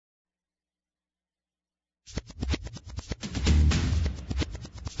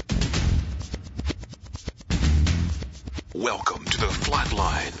Welcome to the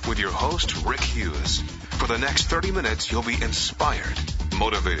Flatline with your host, Rick Hughes. For the next 30 minutes, you'll be inspired,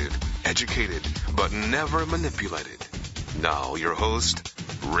 motivated, educated, but never manipulated. Now, your host,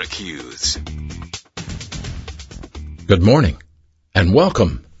 Rick Hughes. Good morning, and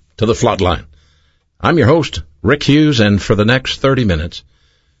welcome to the Flatline. I'm your host, Rick Hughes, and for the next 30 minutes,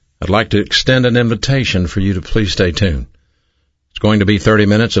 I'd like to extend an invitation for you to please stay tuned. It's going to be 30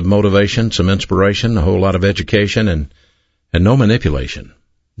 minutes of motivation, some inspiration, a whole lot of education, and no manipulation,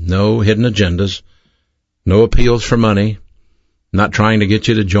 no hidden agendas, no appeals for money, not trying to get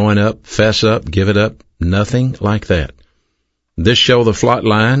you to join up, fess up, give it up, nothing like that. This show, The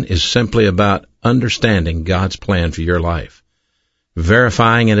Flatline, is simply about understanding God's plan for your life,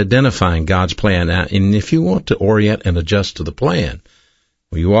 verifying and identifying God's plan. And if you want to orient and adjust to the plan,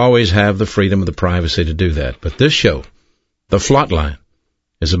 well, you always have the freedom of the privacy to do that. But this show, The Flatline,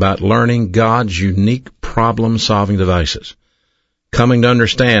 is about learning God's unique problem-solving devices, coming to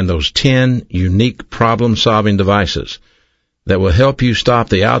understand those 10 unique problem-solving devices that will help you stop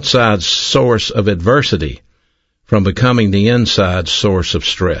the outside source of adversity from becoming the inside source of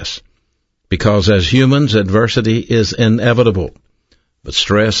stress. Because as humans, adversity is inevitable, but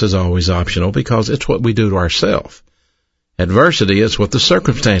stress is always optional because it's what we do to ourselves. Adversity is what the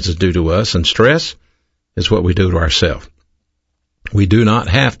circumstances do to us, and stress is what we do to ourselves. We do not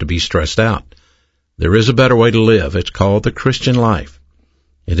have to be stressed out. There is a better way to live. It's called the Christian life.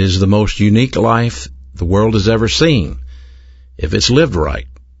 It is the most unique life the world has ever seen. If it's lived right,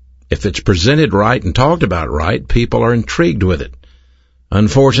 if it's presented right and talked about right, people are intrigued with it.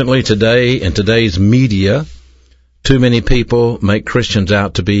 Unfortunately, today, in today's media, too many people make Christians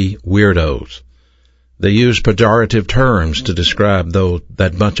out to be weirdos. They use pejorative terms to describe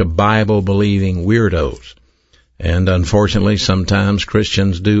that bunch of Bible-believing weirdos. And unfortunately, sometimes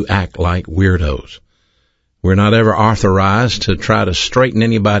Christians do act like weirdos. We're not ever authorized to try to straighten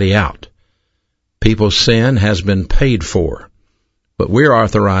anybody out. People's sin has been paid for. What we're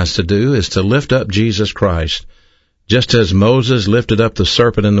authorized to do is to lift up Jesus Christ, just as Moses lifted up the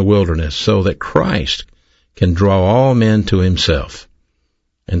serpent in the wilderness, so that Christ can draw all men to himself.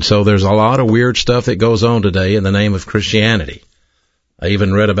 And so there's a lot of weird stuff that goes on today in the name of Christianity. I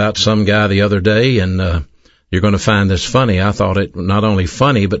even read about some guy the other day, and you're going to find this funny. I thought it not only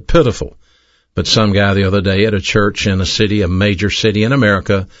funny, but pitiful. But some guy the other day at a church in a major city in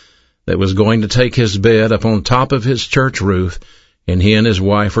America, that was going to take his bed up on top of his church roof, and he and his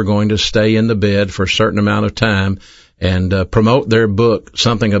wife were going to stay in the bed for a certain amount of time and promote their book,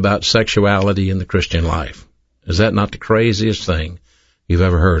 something about sexuality in the Christian life. Is that not the craziest thing you've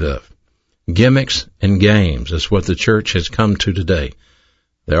ever heard of? Gimmicks and games is what the church has come to today.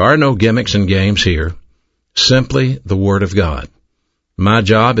 There are no gimmicks and games here. Simply the Word of God. My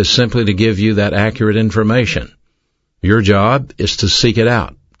job is simply to give you that accurate information. Your job is to seek it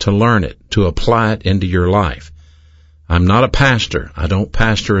out, to learn it, to apply it into your life. I'm not a pastor. I don't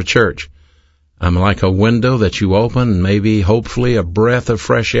pastor a church. I'm like a window that you open and maybe, hopefully, a breath of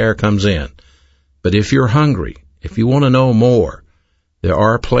fresh air comes in. But if you're hungry, if you want to know more, there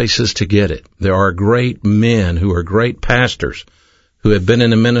are places to get it. There are great men who are great pastors who have been in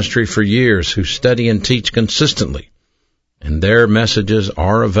the ministry for years, who study and teach consistently. And their messages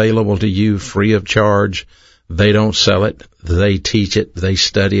are available to you free of charge. They don't sell it. They teach it. They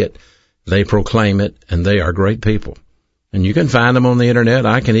study it. They proclaim it. And they are great people. And you can find them on the Internet.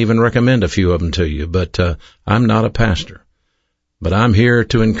 I can even recommend a few of them to you. But I'm not a pastor. But I'm here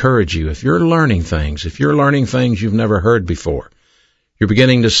to encourage you. If you're learning things you've never heard before, you're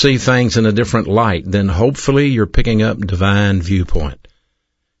beginning to see things in a different light, then hopefully you're picking up divine viewpoint.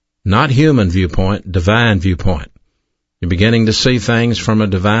 Not human viewpoint, divine viewpoint. You're beginning to see things from a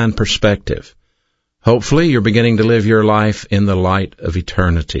divine perspective. Hopefully you're beginning to live your life in the light of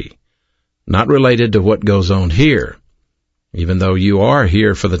eternity, not related to what goes on here. Even though you are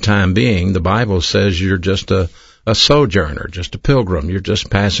here for the time being, the Bible says you're just a sojourner, just a pilgrim. You're just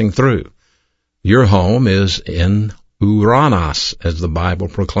passing through. Your home is in Uranos, as the Bible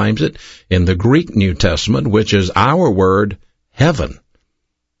proclaims it, in the Greek New Testament, which is our word, heaven.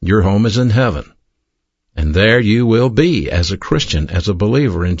 Your home is in heaven. And there you will be as a Christian, as a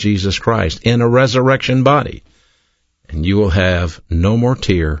believer in Jesus Christ, in a resurrection body. And you will have no more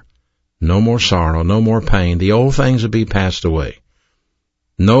tear, no more sorrow, no more pain. The old things will be passed away.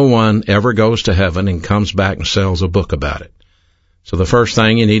 No one ever goes to heaven and comes back and sells a book about it. So the first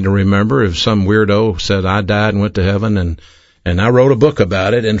thing you need to remember, if some weirdo said, I died and went to heaven and I wrote a book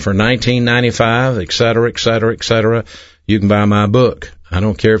about it, and for $19.95, et cetera, et cetera, et cetera, you can buy my book. I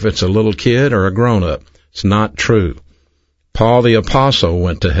don't care if it's a little kid or a grown-up. It's not true. Paul the Apostle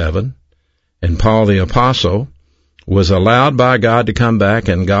went to heaven, and Paul the Apostle was allowed by God to come back,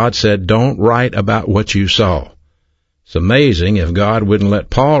 and God said, don't write about what you saw. It's amazing if God wouldn't let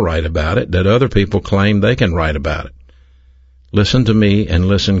Paul write about it, that other people claim they can write about it. Listen to me and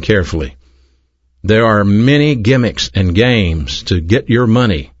listen carefully. There are many gimmicks and games to get your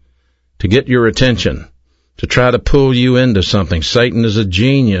money, to get your attention, to try to pull you into something. Satan is a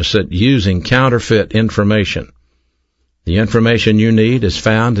genius at using counterfeit information. The information you need is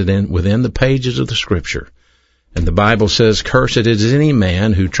found within the pages of the Scripture. And the Bible says, cursed is any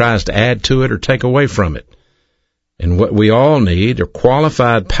man who tries to add to it or take away from it. And what we all need are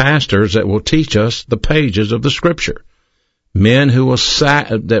qualified pastors that will teach us the pages of the Scripture. Men who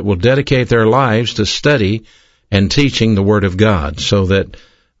that will dedicate their lives to study and teaching the Word of God, so that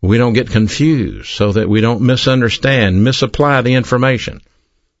we don't get confused, so that we don't misunderstand, misapply the information.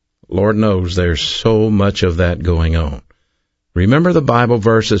 Lord knows there's so much of that going on. Remember the Bible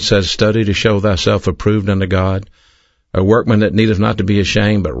verse that says, study to show thyself approved unto God, a workman that needeth not to be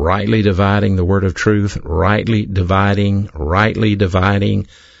ashamed, but rightly dividing the word of truth, rightly dividing.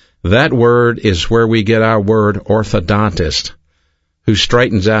 That word is where we get our word orthodontist, who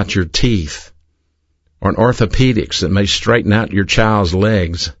straightens out your teeth, or an orthopedics that may straighten out your child's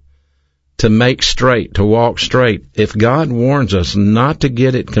legs, to make straight, to walk straight. If God warns us not to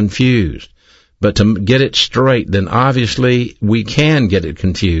get it confused, but to get it straight, then obviously we can get it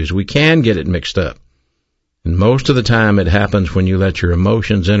confused. We can get it mixed up. And most of the time it happens when you let your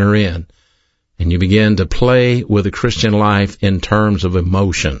emotions enter in and you begin to play with the Christian life in terms of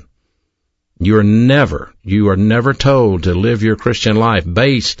emotion. You are never told to live your Christian life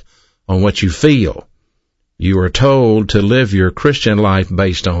based on what you feel. You are told to live your Christian life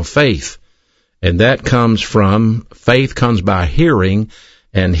based on faith. And that faith comes by hearing,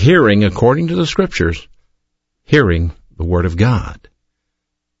 and hearing, according to the Scriptures, hearing the Word of God.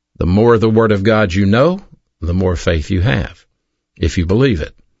 The more of the Word of God you know, the more faith you have, if you believe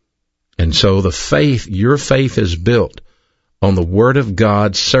it. And so your faith is built on the Word of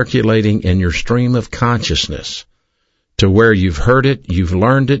God circulating in your stream of consciousness, to where you've heard it, you've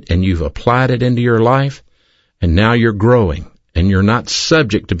learned it, and you've applied it into your life, and now you're growing, and you're not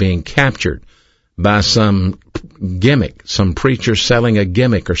subject to being captured by some gimmick, some preacher selling a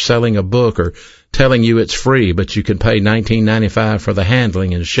gimmick or selling a book or telling you it's free, but you can pay $19.95 for the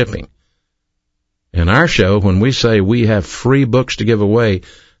handling and shipping. In our show, when we say we have free books to give away,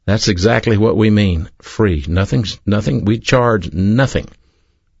 that's exactly what we mean. Free. Nothing, we charge nothing.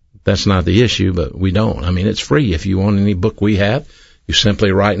 That's not the issue, but we don't. I mean, it's free. If you want any book we have, you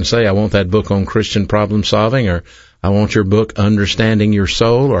simply write and say, I want that book on Christian problem solving, or I want your book Understanding Your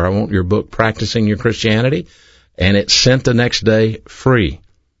Soul, or I want your book Practicing Your Christianity, and it's sent the next day free,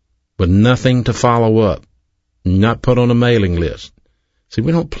 with nothing to follow up, not put on a mailing list. See,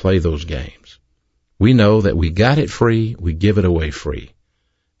 we don't play those games. We know that we got it free, we give it away free.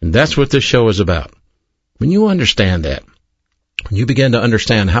 And that's what this show is about. When you understand that, when you begin to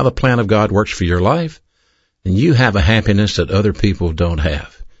understand how the plan of God works for your life, then you have a happiness that other people don't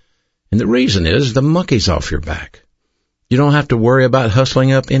have. And the reason is the monkey's off your back. You don't have to worry about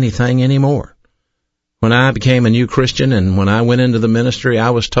hustling up anything anymore. When I became a new Christian and when I went into the ministry, I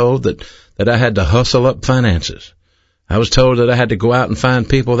was told that I had to hustle up finances. I was told that I had to go out and find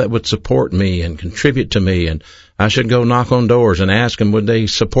people that would support me and contribute to me, and I should go knock on doors and ask them would they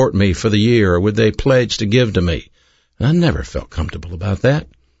support me for the year, or would they pledge to give to me. And I never felt comfortable about that.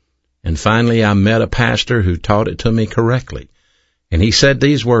 And finally I met a pastor who taught it to me correctly. And he said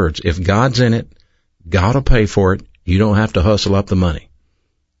these words, if God's in it, God will pay for it. You don't have to hustle up the money.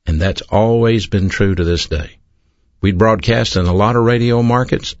 And that's always been true to this day. We broadcast in a lot of radio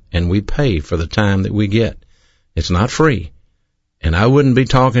markets, and we pay for the time that we get. It's not free. And I wouldn't be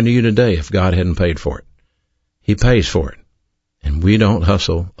talking to you today if God hadn't paid for it. He pays for it. And we don't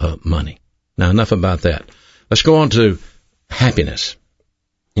hustle up money. Now, enough about that. Let's go on to happiness.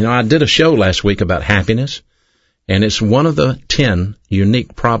 You know, I did a show last week about happiness, and it's one of the 10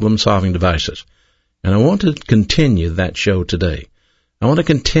 unique problem-solving devices. And I want to continue that show today. I want to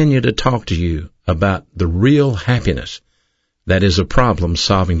continue to talk to you about the real happiness that is a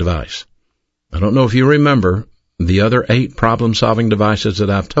problem-solving device. I don't know if you remember the other 8 problem-solving devices that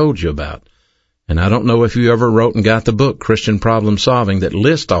I've told you about. And I don't know if you ever wrote and got the book, Christian Problem Solving, that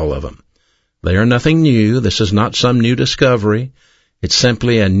lists all of them. They are nothing new. This is not some new discovery. It's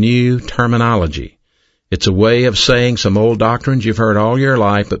simply a new terminology. It's a way of saying some old doctrines you've heard all your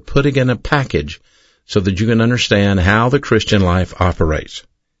life, but putting in a package so that you can understand how the Christian life operates.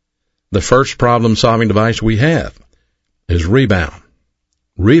 The first problem-solving device we have is rebound.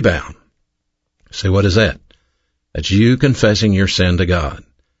 Rebound. Say, what is that? That's you confessing your sin to God.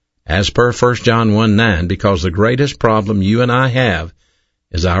 as per 1 John 1:9, because the greatest problem you and I have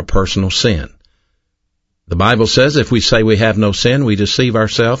is our personal sin. The Bible says if we say we have no sin, we deceive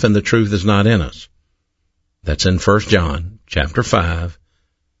ourselves and the truth is not in us. That's in 1 John chapter 5.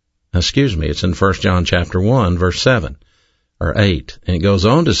 It's in 1 John chapter 1, verse 7 or 8. And it goes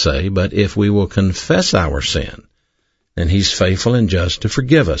on to say, but if we will confess our sin, then he's faithful and just to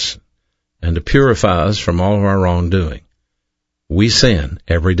forgive us and to purify us from all of our wrongdoing. We sin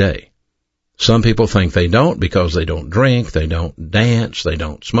every day. Some people think they don't because they don't drink, they don't dance, they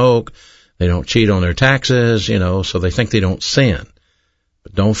don't smoke, they don't cheat on their taxes, so they think they don't sin.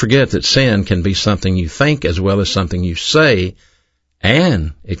 But don't forget that sin can be something you think as well as something you say,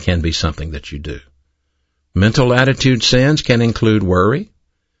 and it can be something that you do. Mental attitude sins can include worry,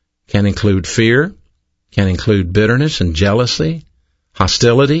 can include fear, can include bitterness and jealousy,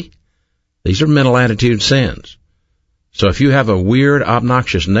 hostility. These are mental attitude sins. So if you have a weird,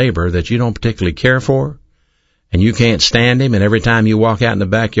 obnoxious neighbor that you don't particularly care for, and you can't stand him, and every time you walk out in the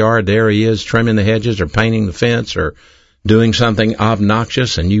backyard, there he is trimming the hedges or painting the fence or doing something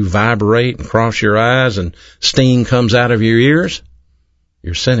obnoxious, and you vibrate and cross your eyes and steam comes out of your ears,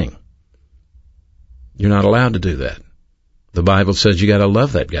 you're sinning. You're not allowed to do that. The Bible says you got to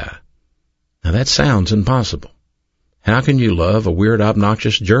love that guy. Now that sounds impossible. How can you love a weird,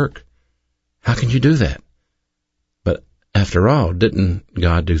 obnoxious jerk? How can you do that? But after all, didn't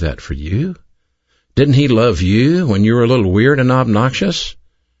God do that for you? Didn't he love you when you were a little weird and obnoxious?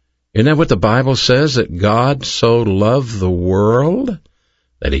 Isn't that what the Bible says, that God so loved the world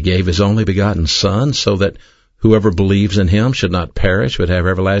that he gave his only begotten Son so that whoever believes in him should not perish but have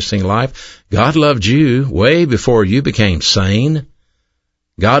everlasting life? God loved you way before you became sane.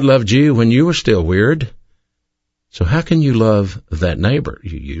 God loved you when you were still weird. So how can you love that neighbor?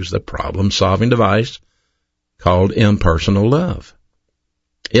 You use the problem-solving device called impersonal love.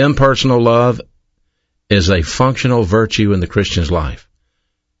 Impersonal love is a functional virtue in the Christian's life.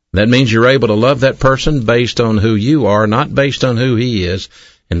 That means you're able to love that person based on who you are, not based on who he is,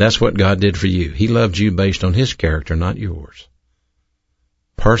 and that's what God did for you. He loved you based on his character, not yours.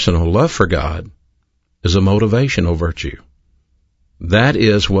 Personal love for God is a motivational virtue. That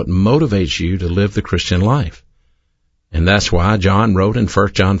is what motivates you to live the Christian life. And that's why John wrote in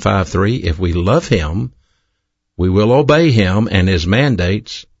 1 John 5:3, if we love him, we will obey him, and his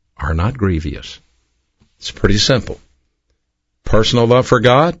mandates are not grievous. It's pretty simple. Personal love for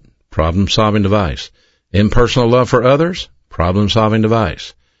God, problem-solving device. Impersonal love for others, problem-solving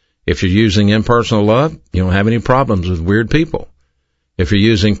device. If you're using impersonal love, you don't have any problems with weird people. If you're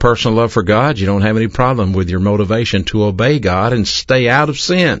using personal love for God, you don't have any problem with your motivation to obey God and stay out of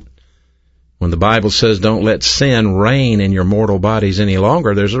sin. When the Bible says don't let sin reign in your mortal bodies any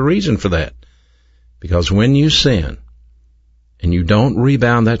longer, there's a reason for that. Because when you sin, and you don't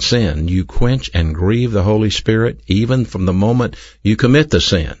rebound that sin, you quench and grieve the Holy Spirit even from the moment you commit the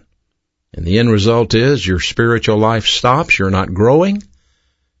sin. And the end result is your spiritual life stops. You're not growing.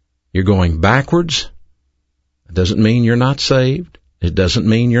 You're going backwards. It doesn't mean you're not saved. It doesn't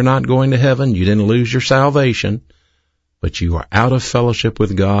mean you're not going to heaven. You didn't lose your salvation. But you are out of fellowship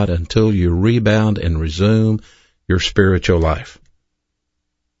with God until you rebound and resume your spiritual life.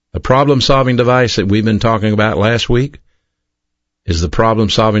 The problem-solving device that we've been talking about last week is the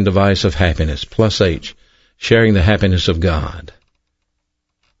problem-solving device of happiness, plus H, sharing the happiness of God.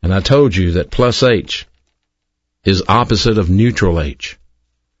 And I told you that plus H is opposite of neutral H.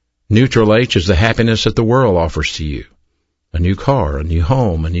 Neutral H is the happiness that the world offers to you. A new car, a new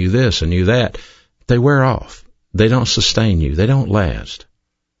home, a new this, a new that. They wear off. They don't sustain you. They don't last.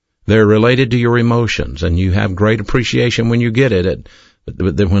 They're related to your emotions, and you have great appreciation when you get it.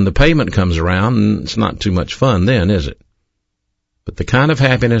 But when the payment comes around, it's not too much fun then, is it? But the kind of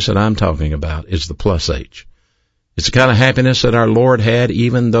happiness that I'm talking about is the plus H. It's the kind of happiness that our Lord had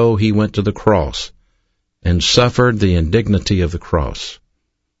even though he went to the cross and suffered the indignity of the cross,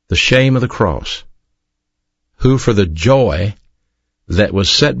 the shame of the cross, who for the joy that was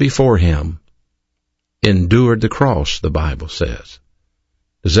set before him endured the cross, the Bible says.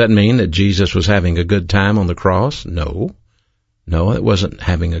 Does that mean that Jesus was having a good time on the cross? No. No, it wasn't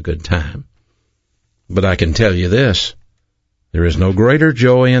having a good time. But I can tell you this. There is no greater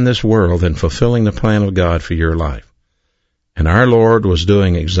joy in this world than fulfilling the plan of God for your life. And our Lord was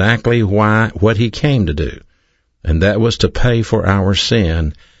doing exactly what he came to do, and that was to pay for our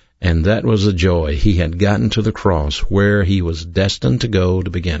sin, and that was the joy. He had gotten to the cross where he was destined to go to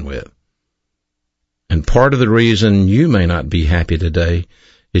begin with. And part of the reason you may not be happy today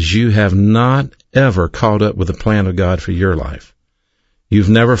is you have not ever caught up with the plan of God for your life. You've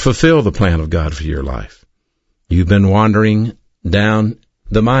never fulfilled the plan of God for your life. You've been wandering down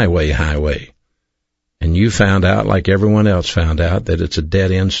the My Way highway, and you found out, like everyone else found out, that it's a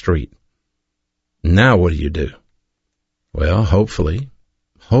dead-end street. Now what do? Well, hopefully,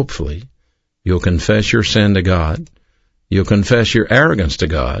 you'll confess your sin to God. You'll confess your arrogance to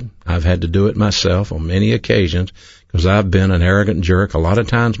God. I've had to do it myself on many occasions because I've been an arrogant jerk a lot of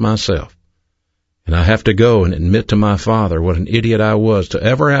times myself. And I have to go and admit to my Father what an idiot I was to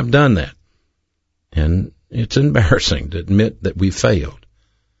ever have done that. And it's embarrassing to admit that we failed.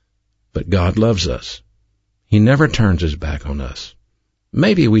 But God loves us. He never turns his back on us.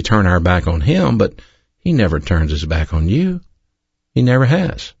 Maybe we turn our back on him, but he never turns his back on you. He never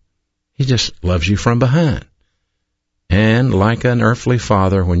has. He just loves you from behind. And like an earthly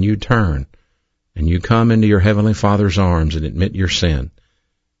father, when you turn and you come into your heavenly Father's arms and admit your sin,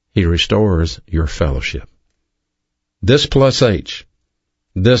 he restores your fellowship. This plus H,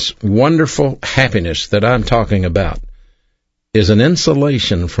 this wonderful happiness that I'm talking about, is an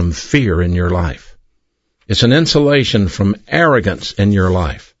insulation from fear in your life. It's an insulation from arrogance in your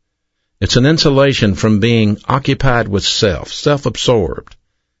life. It's an insulation from being occupied with self-absorbed.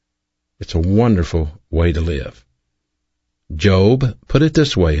 It's a wonderful way to live. Job put it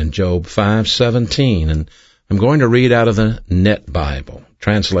this way in Job 5:17, and I'm going to read out of the Net Bible,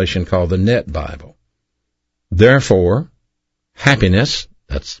 translation called the Net Bible. Therefore, happiness,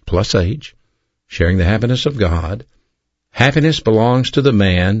 that's plus H, sharing the happiness of God, happiness belongs to the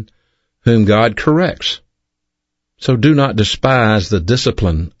man whom God corrects. So do not despise the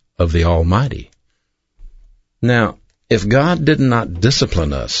discipline of the Almighty. Now, if God did not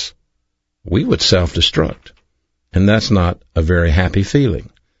discipline us, we would self-destruct. And that's not a very happy feeling.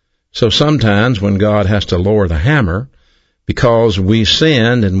 So sometimes when God has to lower the hammer, because we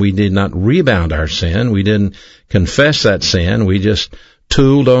sinned and we did not rebound our sin, we didn't confess that sin, we just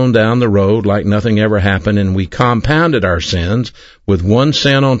tooled on down the road like nothing ever happened, and we compounded our sins with one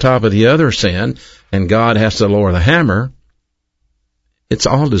sin on top of the other sin, and God has to lower the hammer, it's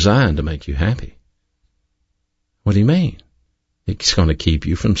all designed to make you happy. What do you mean? It's going to keep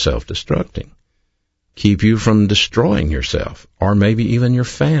you from self-destructing. Keep you from destroying yourself, or maybe even your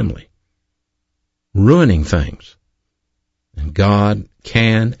family, ruining things. And God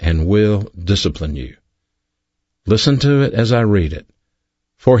can and will discipline you. Listen to it as I read it.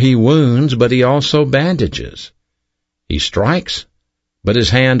 For he wounds, but he also bandages. He strikes, but his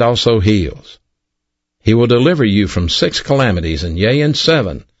hand also heals. He will deliver you from 6 calamities, and yea, in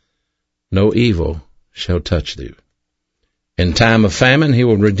 7, no evil shall touch you. In time of famine he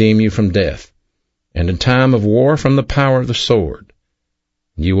will redeem you from death, and in time of war from the power of the sword.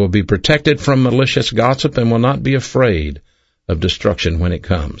 You will be protected from malicious gossip and will not be afraid of destruction when it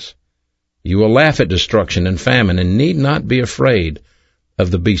comes. You will laugh at destruction and famine and need not be afraid of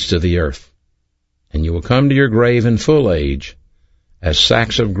the beasts of the earth. And you will come to your grave in full age, as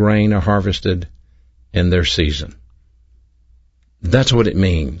sacks of grain are harvested in their season. That's what it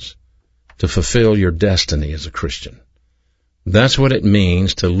means to fulfill your destiny as a Christian. That's what it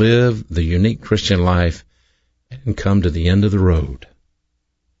means to live the unique Christian life and come to the end of the road.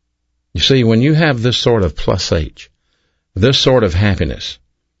 You see, when you have this sort of plus H, this sort of happiness,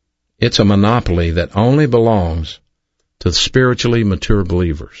 it's a monopoly that only belongs to spiritually mature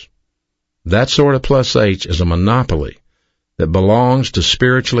believers. That sort of plus H is a monopoly that belongs to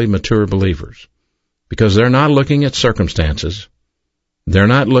spiritually mature believers, because they're not looking at circumstances. They're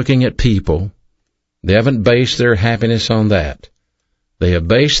not looking at people. They haven't based their happiness on that. They have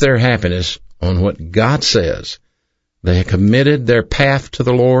based their happiness on what God says. They have committed their path to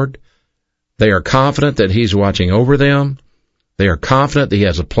the Lord. They are confident that he's watching over them. They are confident that he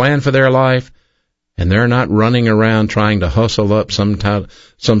has a plan for their life, and they're not running around trying to hustle up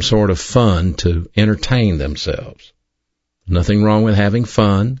some sort of fun to entertain themselves. Nothing wrong with having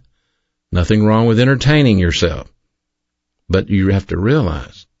fun. Nothing wrong with entertaining yourself. But you have to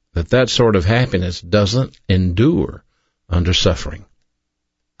realize that sort of happiness doesn't endure under suffering.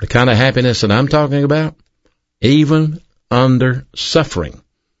 The kind of happiness that I'm talking about, even under suffering,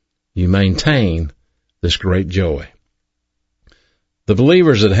 you maintain this great joy. The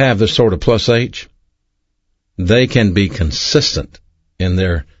believers that have this sort of plus H, they can be consistent in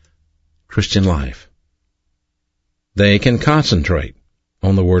their Christian life. They can concentrate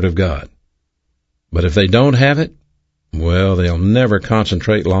on the Word of God. But if they don't have it, well, they'll never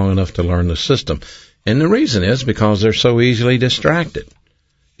concentrate long enough to learn the system. And the reason is because they're so easily distracted,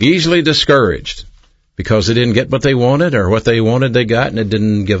 easily discouraged, because they didn't get what they wanted, or what they wanted they got, and it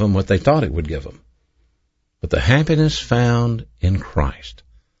didn't give them what they thought it would give them. But the happiness found in Christ,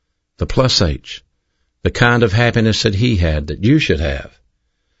 the plus H, the kind of happiness that he had, that you should have.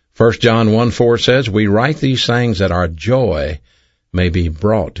 1 John 1:4 says, we write these things that our joy may be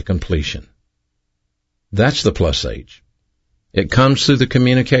brought to completion. That's the plus H. It comes through the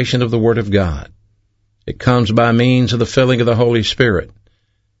communication of the Word of God. It comes by means of the filling of the Holy Spirit.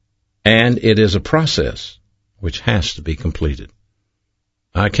 And it is a process which has to be completed.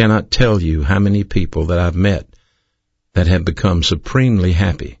 I cannot tell you how many people that I've met that have become supremely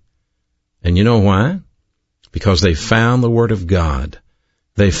happy. And you know why? Because they found the Word of God.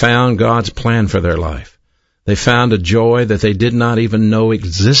 They found God's plan for their life. They found a joy that they did not even know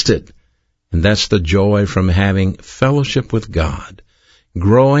existed. And that's the joy from having fellowship with God,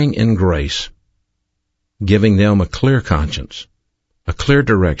 growing in grace, giving them a clear conscience, a clear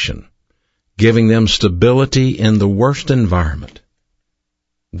direction, giving them stability in the worst environment.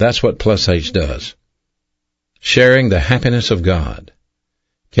 That's what plus H does. Sharing the happiness of God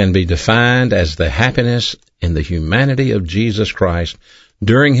can be defined as the happiness in the humanity of Jesus Christ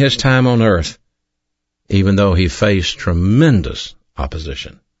during his time on earth, even though he faced tremendous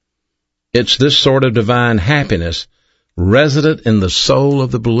opposition. It's this sort of divine happiness resident in the soul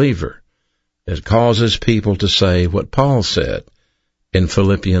of the believer that causes people to say what Paul said in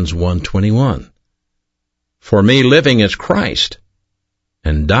Philippians 1:21. For me, living is Christ,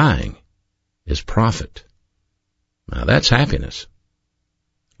 and dying is profit. Now that's happiness.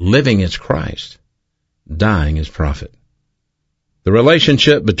 Living is Christ, dying is profit. The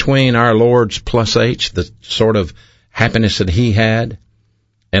relationship between our Lord's plus H, the sort of happiness that he had,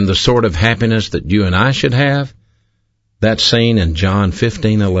 and the sort of happiness that you and I should have, that's seen in John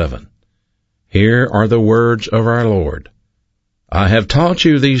 15:11. Here are the words of our Lord. I have taught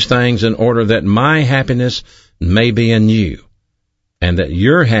you these things in order that my happiness may be in you, and that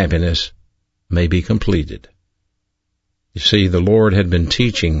your happiness may be completed. You see, the Lord had been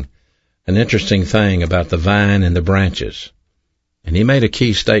teaching an interesting thing about the vine and the branches. And he made a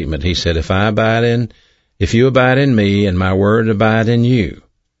key statement. He said, if you abide in me and my word abide in you,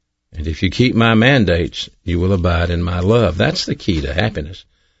 and if you keep my mandates, you will abide in my love. That's the key to happiness.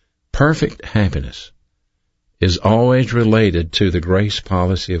 Perfect happiness is always related to the grace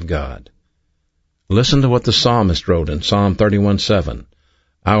policy of God. Listen to what the psalmist wrote in Psalm 31:7.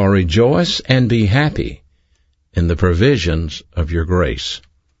 I will rejoice and be happy in the provisions of your grace.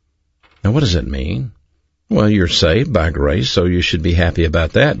 Now what does that mean? Well, you're saved by grace, so you should be happy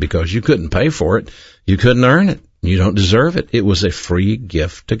about that because you couldn't pay for it. You couldn't earn it. You don't deserve it. It was a free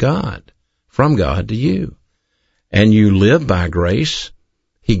gift to God, from God to you. And you live by grace.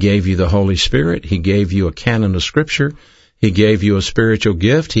 He gave you the Holy Spirit. He gave you a canon of Scripture. He gave you a spiritual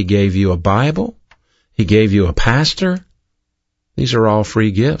gift. He gave you a Bible. He gave you a pastor. These are all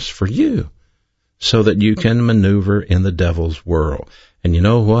free gifts for you so that you can maneuver in the devil's world. And you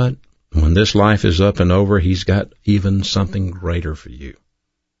know what? When this life is up and over, he's got even something greater for you.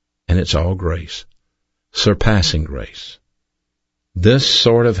 And it's all grace. Surpassing grace. This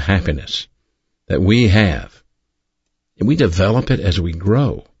sort of happiness that we have, we develop it as we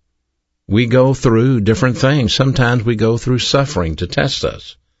grow. We go through different things. Sometimes we go through suffering to test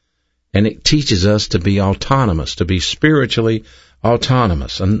us. And it teaches us to be autonomous, to be spiritually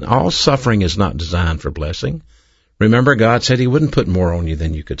autonomous. And all suffering is not designed for blessing. Remember, God said he wouldn't put more on you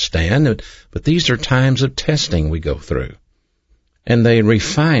than you could stand. But these are times of testing we go through. And they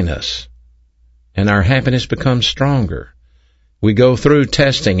refine us. And our happiness becomes stronger. We go through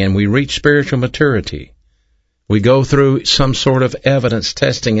testing and we reach spiritual maturity. We go through some sort of evidence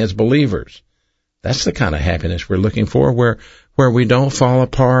testing as believers. That's the kind of happiness we're looking for, where we don't fall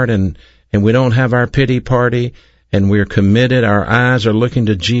apart and we don't have our pity party, and we're committed, our eyes are looking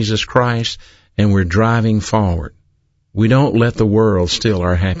to Jesus Christ, and we're driving forward. We don't let the world steal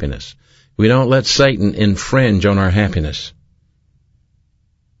our happiness. We don't let Satan infringe on our happiness.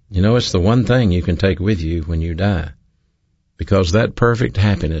 You know, it's the one thing you can take with you when you die, because that perfect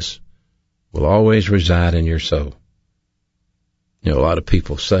happiness will always reside in your soul. You know, a lot of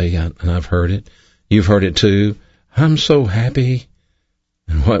people say, and I've heard it, you've heard it too, I'm so happy.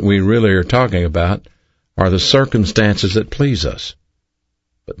 And what we really are talking about are the circumstances that please us.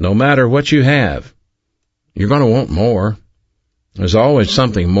 But no matter what you have, you're going to want more. There's always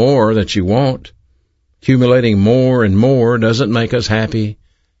something more that you want. Accumulating more and more doesn't make us happy,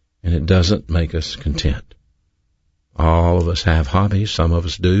 and it doesn't make us content. All of us have hobbies, some of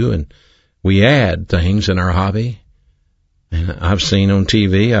us do, and we add things in our hobby. And I've seen on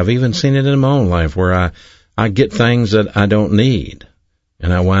TV, I've even seen it in my own life, where I get things that I don't need,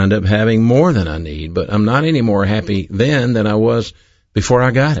 and I wind up having more than I need, but I'm not any more happy then than I was before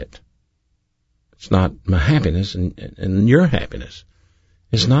I got it. It's not my happiness, and your happiness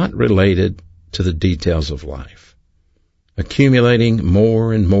is not related to the details of life. Accumulating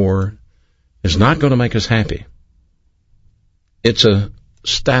more and more is not going to make us happy. It's a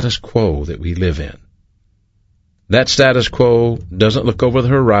status quo that we live in. That status quo doesn't look over the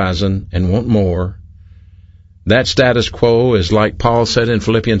horizon and want more. That status quo is like Paul said in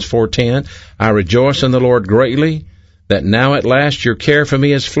Philippians 4:10, I rejoice in the Lord greatly that now at last your care for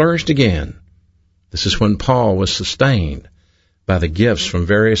me has flourished again. This is when Paul was sustained by the gifts from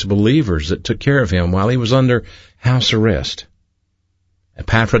various believers that took care of him while he was under house arrest.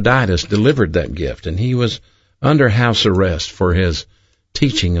 Epaphroditus delivered that gift, and he was under house arrest for his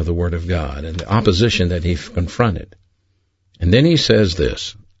teaching of the Word of God and the opposition that he confronted. And then he says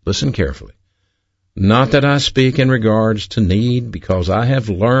this, listen carefully, not that I speak in regards to need, because I have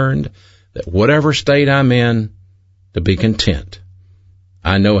learned that whatever state I'm in, to be content.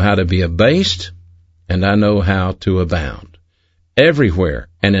 I know how to be abased, and I know how to abound. Everywhere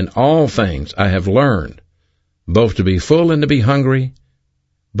and in all things I have learned, both to be full and to be hungry,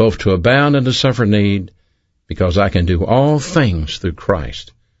 both to abound and to suffer need, because I can do all things through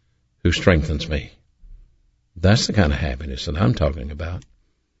Christ who strengthens me. That's the kind of happiness that I'm talking about.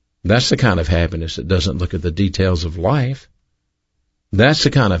 That's the kind of happiness that doesn't look at the details of life. That's the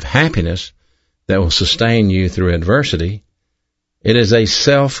kind of happiness that will sustain you through adversity. It is a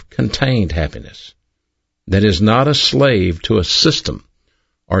self-contained happiness that is not a slave to a system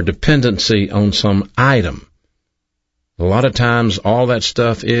or dependency on some item. A lot of times all that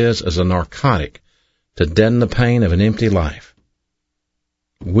stuff is a narcotic to deaden the pain of an empty life.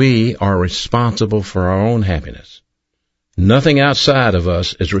 We are responsible for our own happiness. Nothing outside of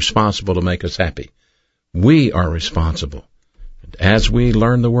us is responsible to make us happy. We are responsible. As we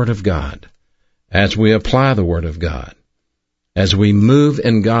learn the Word of God, as we apply the Word of God, as we move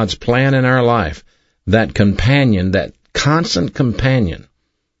in God's plan in our life, that companion, that constant companion,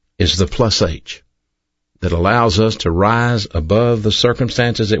 is the plus H that allows us to rise above the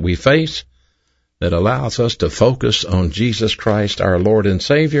circumstances that we face, that allows us to focus on Jesus Christ, our Lord and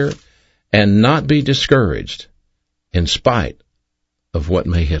Savior, and not be discouraged in spite of what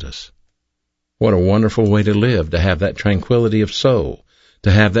may hit us. What a wonderful way to live, to have that tranquility of soul,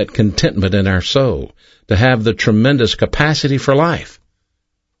 to have that contentment in our soul, to have the tremendous capacity for life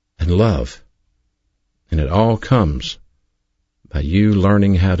and love. And it all comes by you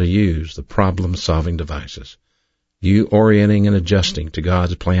learning how to use the problem-solving devices, you orienting and adjusting to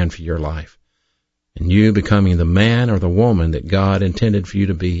God's plan for your life, and you becoming the man or the woman that God intended for you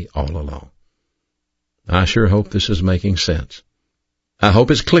to be all along. I sure hope this is making sense. I hope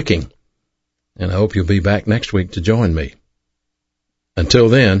it's clicking, and I hope you'll be back next week to join me. Until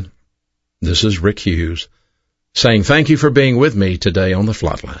then, this is Rick Hughes saying thank you for being with me today on The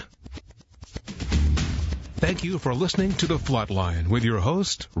Flatline. Thank you for listening to The Flatline with your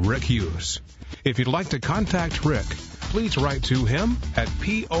host, Rick Hughes. If you'd like to contact Rick, please write to him at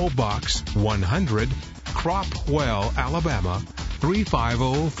P.O. Box 100, Cropwell, Alabama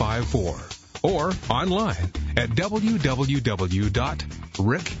 35054, or online at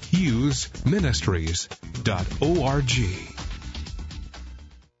www.rickhughesministries.org.